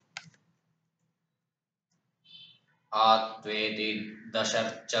आत्वेति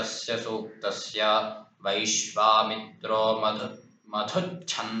दशर्चस्य सूक्तस्य वैश्वामित्रो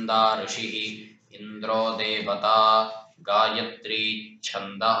मधुच्छन्दा ऋषिः इन्द्रो देवता गायत्री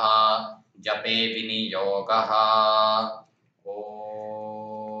छन्दः जपे विनियोगः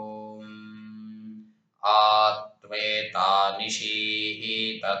ॐ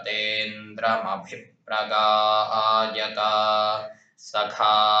आत्वेतानिशीततेन्द्रमभिप्रगायत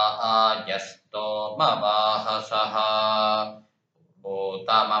सखा आयस्तोमवाहसः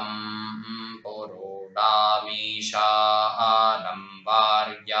ऊतमं पुरूडामीशानं वार्याणाम्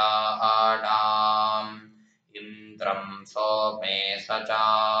इन्द्रं सोमे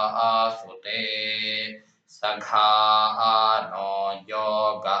सचासुते सखा नो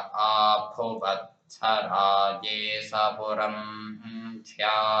योग आभुवत्सराये सपुरं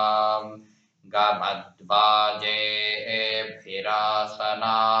ध्याम्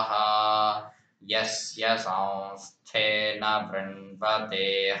गमद्वाजेभिरासनाः यस्य संस्थेन वृण्वते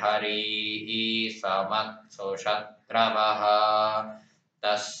हरिः समत्सु शत्रवः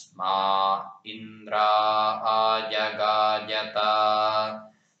तस्मा इन्द्राय गायत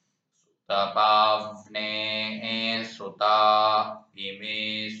सुतपाव्ने सुता इमे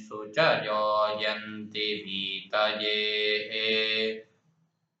सुचयो यन्ति वीतये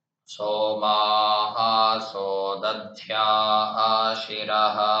सोमाः सोदध्या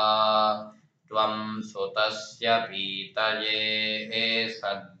शिरः त्वं सुतस्य पीतये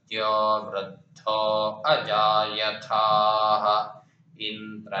सद्यो वृद्धो अजायथाः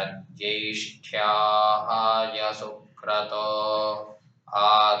इन्द्रज्येष्ठ्याय सुक्रतो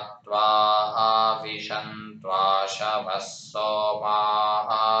आत्वा आविशन्त्वाशवः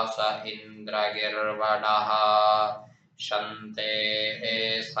सोमास इन्द्रगिर्वणः शन्ते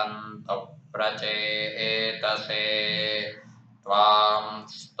सन्तु प्रचेतसे त्वां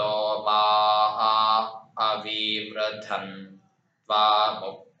स्तोमाः अविवृधन्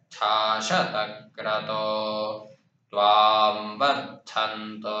त्वामुक्था शतक्रतो त्वां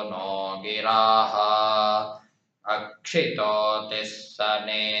वर्धन्तु नो गिराः अक्षितोतिः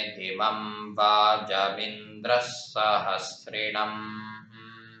सनेधिमं वाजमिन्द्रः सहस्रिणम्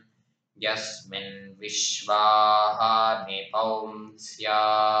यस्मिन् विश्वाः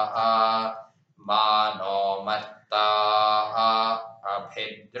निपौंस्याः मानो मत्ताः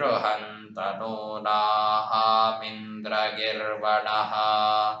अभिद्रुहन्तनूनामिन्द्रगिर्वणः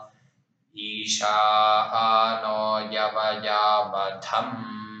ईशानो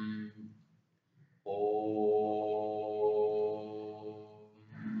यवयावधम्